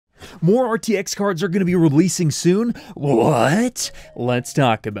More RTX cards are going to be releasing soon? What? Let's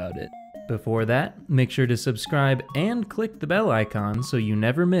talk about it. Before that, make sure to subscribe and click the bell icon so you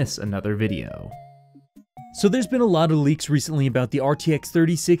never miss another video. So there's been a lot of leaks recently about the RTX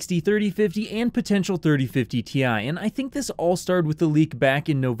 3060, 3050, and potential 3050 Ti, and I think this all started with the leak back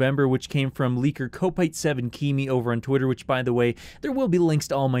in November, which came from leaker Komiku over on Twitter, which, by the way, there will be links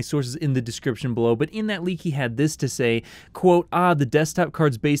to all my sources in the description below, but in that leak he had this to say, quote, the desktop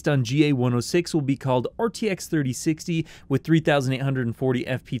cards based on GA106 will be called RTX 3060 with 3840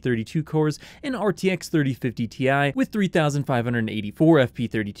 FP32 cores and RTX 3050 Ti with 3584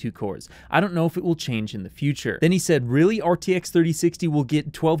 FP32 cores. I don't know if it will change in the future. Then he said, really, RTX 3060 will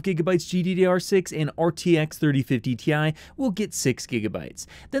get 12 GB GDDR6 and RTX 3050 Ti will get 6 GB.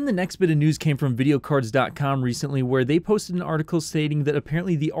 Then the next bit of news came from videocards.com recently, where they posted an article stating that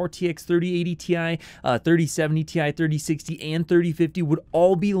apparently the RTX 3080 Ti, 3070 Ti, 3060, and 3050 would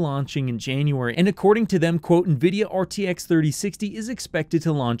all be launching in January. And according to them, quote, Nvidia RTX 3060 is expected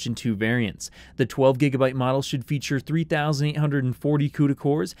to launch in 2 variants. The 12 GB model should feature 3840 CUDA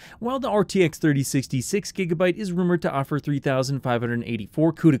cores, while the RTX 3060 6GB is rumored to offer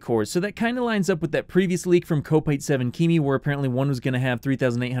 3584 CUDA cores. So that kind of lines up with that previous leak from Komiku, where apparently one was going to have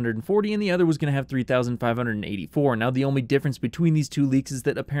 3840 and the other was going to have 3584. Now the only difference between these two leaks is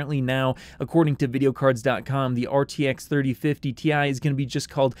that apparently now, according to videocards.com, the RTX 3050 Ti is going to be just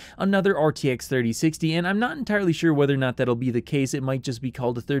called another RTX 3060, and I'm not entirely sure whether or not that'll be the case. It might just be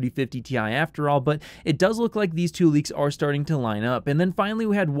called a 3050 Ti after all, but it does look like these two leaks are starting to line up. And then finally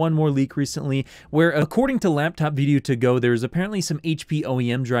we had one more leak recently where, according to Laptop Video To Go, there's apparently some HP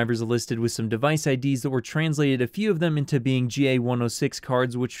OEM drivers listed with some device IDs that were translated, a few of them into being GA106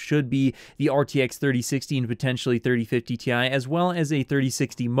 cards, which should be the RTX 3060 and potentially 3050 Ti, as well as a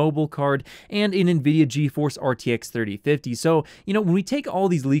 3060 mobile card and an Nvidia GeForce RTX 3050. So, you know, when we take all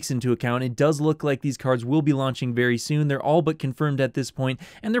these leaks into account, it does look like these cards will be launching very soon. They're all but confirmed at this point,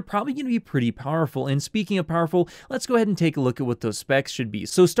 and they're probably going to be pretty powerful. And speaking of powerful, let's go ahead and take a look at what those specs should be.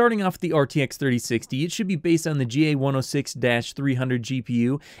 So starting off with the RTX 3060, it should be based on the GA106-300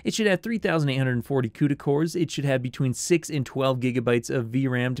 GPU. It should have 3840 CUDA cores. It should have between 6 and 12 gigabytes of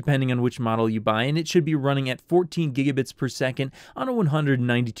VRAM, depending on which model you buy, and it should be running at 14 gigabits per second on a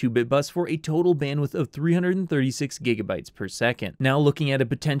 192-bit bus for a total bandwidth of 336 gigabytes per second. Now looking at a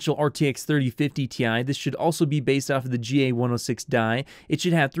potential RTX 3050 Ti, this should also be based off of the GA106 die. It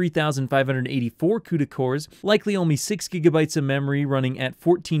should have 3584 CUDA cores, likely only 6 gigabytes of memory running at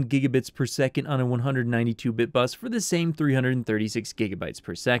 14 gigabits per second on a 192-bit bus for the same 336 gigabytes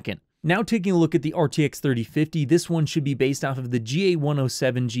per second. Now taking a look at the RTX 3050, this one should be based off of the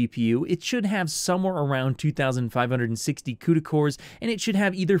GA107 GPU. It should have somewhere around 2560 CUDA cores, and it should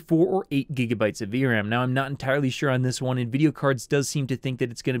have either 4 or 8 gigabytes of VRAM. Now I'm not entirely sure on this one, and VideoCards does seem to think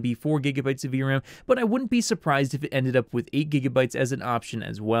that it's going to be 4 gigabytes of VRAM, but I wouldn't be surprised if it ended up with 8 gigabytes as an option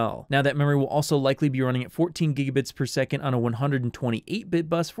as well. Now that memory will also likely be running at 14 gigabits per second on a 128-bit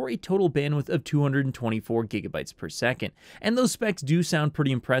bus for a total bandwidth of 224 gigabytes per second. And those specs do sound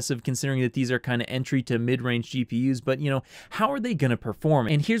pretty impressive, considering that these are kind of entry to mid-range GPUs, but, you know, how are they going to perform?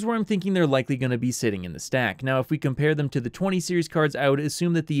 And here's where I'm thinking they're likely going to be sitting in the stack. Now, if we compare them to the 20 series cards, I would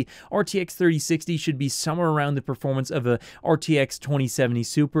assume that the RTX 3060 should be somewhere around the performance of a RTX 2070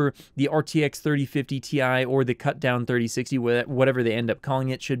 Super. The RTX 3050 Ti or the cut-down 3060, whatever they end up calling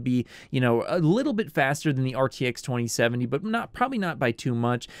it, should be, you know, a little bit faster than the RTX 2070, but probably not by too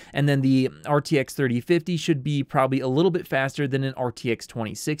much. And then the RTX 3050 should be probably a little bit faster than an RTX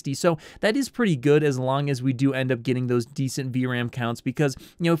 2060. So that is pretty good, as long as we do end up getting those decent VRAM counts, because,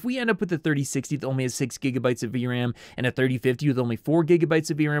 you know, if we end up with a 3060 that only has 6 gigabytes of VRAM and a 3050 with only 4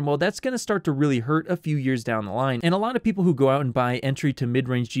 gigabytes of VRAM, well, that's going to start to really hurt a few years down the line. And a lot of people who go out and buy entry to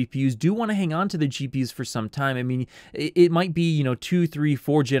mid-range GPUs do want to hang on to their GPUs for some time. I mean, it might be, you know, 2, 3,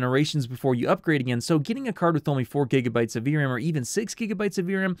 4 generations before you upgrade again. So getting a card with only 4 gigabytes of VRAM or even 6 gigabytes of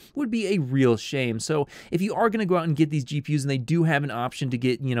VRAM would be a real shame. So if you are going to go out and get these GPUs and they do have an option to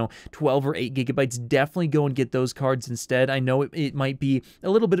get, you know, 12 or 8 gigabytes, definitely go and get those cards instead. I know it might be a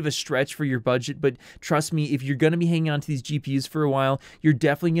little bit of a stretch for your budget, but trust me, if you're going to be hanging on to these GPUs for a while, you're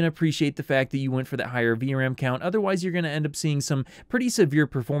definitely going to appreciate the fact that you went for that higher VRAM count. Otherwise, you're going to end up seeing some pretty severe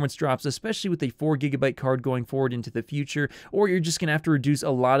performance drops, especially with a 4 gigabyte card going forward into the future, or you're just going to have to reduce a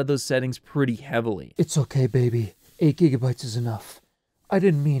lot of those settings pretty heavily. It's okay, baby. 8 gigabytes is enough. I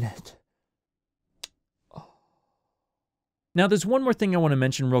didn't mean it. Now, there's one more thing I want to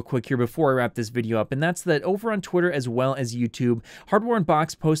mention real quick here before I wrap this video up, and that's that over on Twitter as well as YouTube, Hardware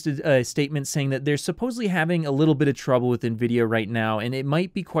Unboxed posted a statement saying that they're supposedly having a little bit of trouble with Nvidia right now, and it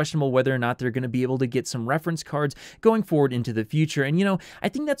might be questionable whether or not they're going to be able to get some reference cards going forward into the future. And, you know, I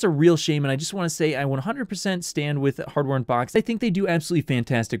think that's a real shame, and I just want to say I 100% stand with Hardware Unboxed. I think they do absolutely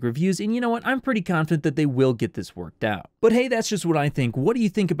fantastic reviews, and you know what? I'm pretty confident that they will get this worked out. But hey, that's just what I think. What do you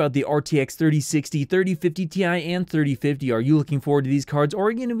think about the RTX 3060, 3050 Ti, and 3050? Are you looking forward to these cards, or are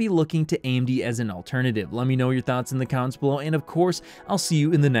you going to be looking to AMD as an alternative? Let me know your thoughts in the comments below, and of course, I'll see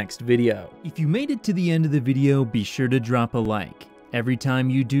you in the next video. If you made it to the end of the video, be sure to drop a like. Every time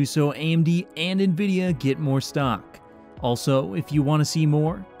you do so, AMD and Nvidia get more stock. Also, if you want to see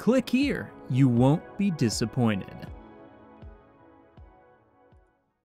more, click here. You won't be disappointed.